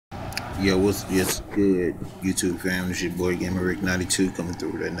Yo, what's good, YouTube fam? It's your boy Gamer Rick 92 coming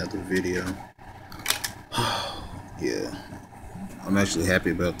through with another video. Yeah, I'm actually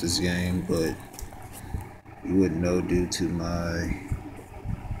happy about this game, but you wouldn't know due to my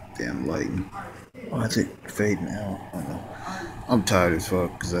damn lighting. Oh, I think fade now. I don't know. I'm tired as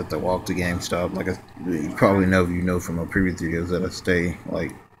fuck because I have to walk to GameStop. You probably know if you know from my previous videos that I stay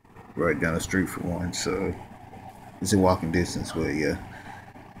like right down the street from one, so it's a walking distance. But yeah.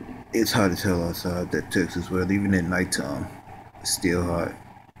 It's hot as hell outside that Texas weather, even at nighttime. It's still hot.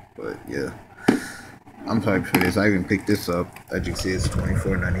 But yeah. I'm hyped for this. I even picked this up. As you can see, it's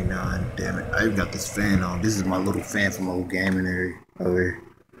 $24.99. Damn it. I even got this fan on. This is my little fan from my little gaming area over here.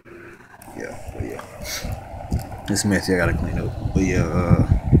 Yeah, but yeah. It's messy, I gotta clean up. But yeah,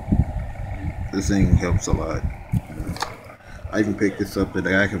 this thing helps a lot. I even picked this up, but the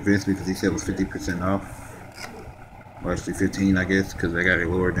guy convinced me because he said it was 50% off. Or actually 15, I guess, because I got it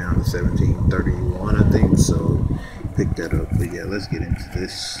lowered down to 17.31, I think. So pick that up. But yeah, let's get into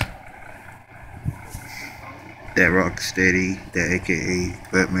this. That Rocksteady, that AKA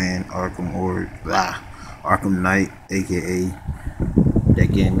Batman Arkham Knight, AKA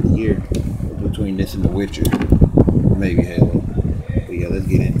that game of the year. Between this and The Witcher, maybe Halo. But yeah, let's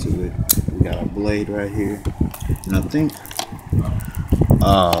get into it. We got a blade right here, and I think,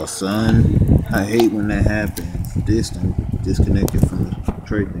 oh son, I hate when that happens. Disconnected from the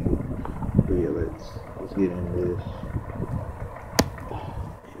tray thing. But yeah, let's get into this.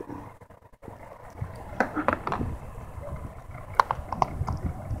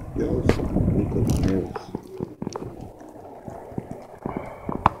 Yo, look at this.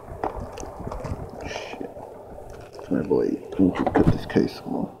 Shit. My blade. Don't you cut this case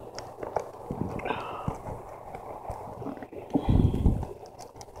on?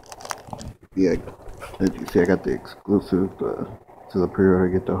 Yeah. As you see, I got the exclusive to the pre-order.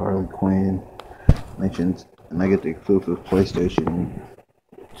 I get the Harley Quinn mentions, and I get the exclusive PlayStation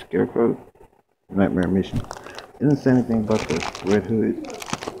Scarecrow Nightmare Mission. It didn't say anything about the Red Hood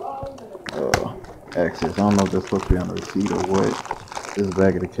access. I don't know if that's supposed to be on the receipt or what. This is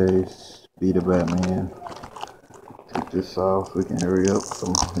back of the case. Be the Batman. Take this off. We can hurry up.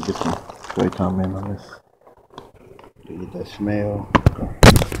 So we get some playtime in on this. To get that smell.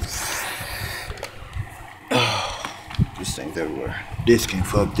 This thing's everywhere. Disc ain't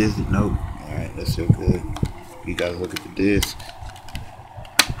fuck this. Nope. Alright, that's so good. You gotta look at the disc.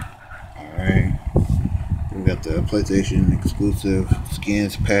 Alright. We got the PlayStation exclusive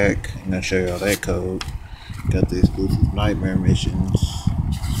skins pack. I'm gonna show you all that code. Got the exclusive Nightmare missions.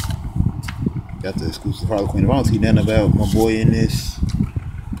 Got the exclusive Harley Quinn. If I don't see nothing about my boy in this,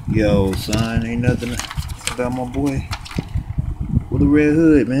 yo son, ain't nothing about my boy with a red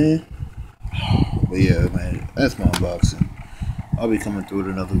hood, man. But yeah, man, that's my unboxing. I'll be coming through with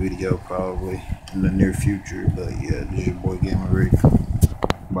another video probably in the near future. But yeah, this is your boy Gamer Rick.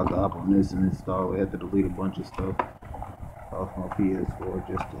 About to hop on this and install it. I had to delete a bunch of stuff off my PS4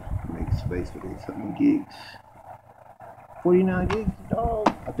 just to make space for these 100 gigs. 49 gigs, dog.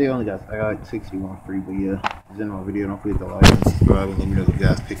 I think I got 61 free. But yeah, it's in my video. Don't forget to like and subscribe and let me know if you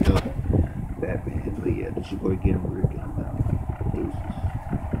guys picked up Batman. But yeah, this is your boy Gamer Rick. And I'm out. Deuces.